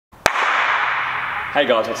Hey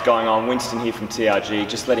guys, what's going on? Winston here from TRG,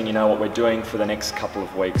 just letting you know what we're doing for the next couple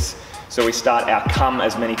of weeks. So we start our Come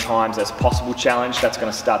As Many Times As Possible challenge. That's going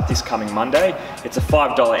to start this coming Monday. It's a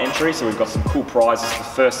 $5 entry, so we've got some cool prizes for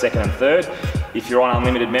first, second and third. If you're on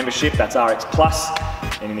unlimited membership, that's RX Plus,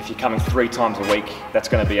 and if you're coming 3 times a week, that's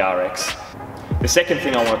going to be RX. The second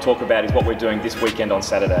thing I want to talk about is what we're doing this weekend on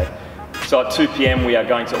Saturday. So at 2 p.m. we are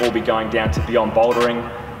going to all be going down to Beyond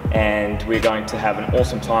Bouldering, and we're going to have an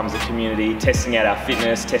awesome time as a community, testing out our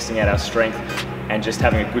fitness, testing out our strength, and just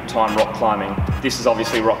having a good time rock climbing. This is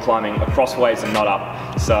obviously rock climbing across waves and not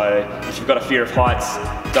up. So if you've got a fear of heights,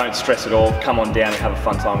 don't stress at all. Come on down and have a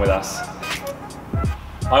fun time with us.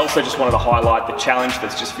 I also just wanted to highlight the challenge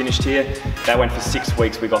that's just finished here. That went for 6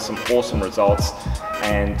 weeks. We got some awesome results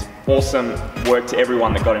and awesome work to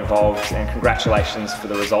everyone that got involved, and congratulations for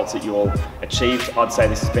the results that you all achieved. I'd say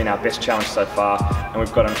this has been our best challenge so far, and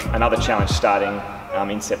we've got another challenge starting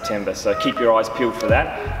in September, so keep your eyes peeled for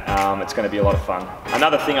that. It's going to be a lot of fun.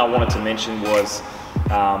 Another thing I wanted to mention was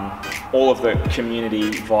all of the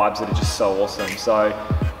community vibes that are just so awesome. So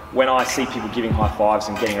when I see people giving high fives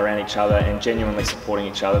and getting around each other and genuinely supporting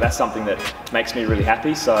each other, that's something that makes me really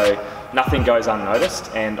happy. So nothing goes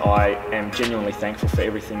unnoticed, and I am genuinely thankful for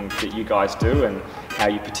everything that you guys do and how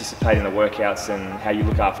you participate in the workouts and how you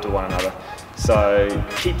look after one another. So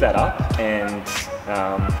keep that up, and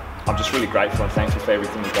I'm just really grateful and thankful for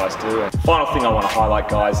everything you guys do. And final thing I want to highlight,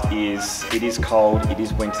 guys, is it is cold, it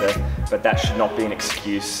is winter, but that should not be an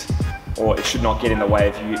excuse, or it should not get in the way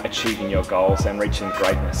of you achieving your goals and reaching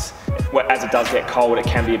greatness. As it does get cold, it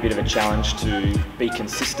can be a bit of a challenge to be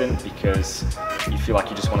consistent because you feel like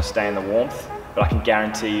you just want to stay in the warmth, but I can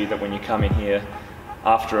guarantee you that when you come in here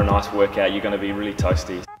after a nice workout, you're going to be really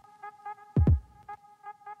toasty.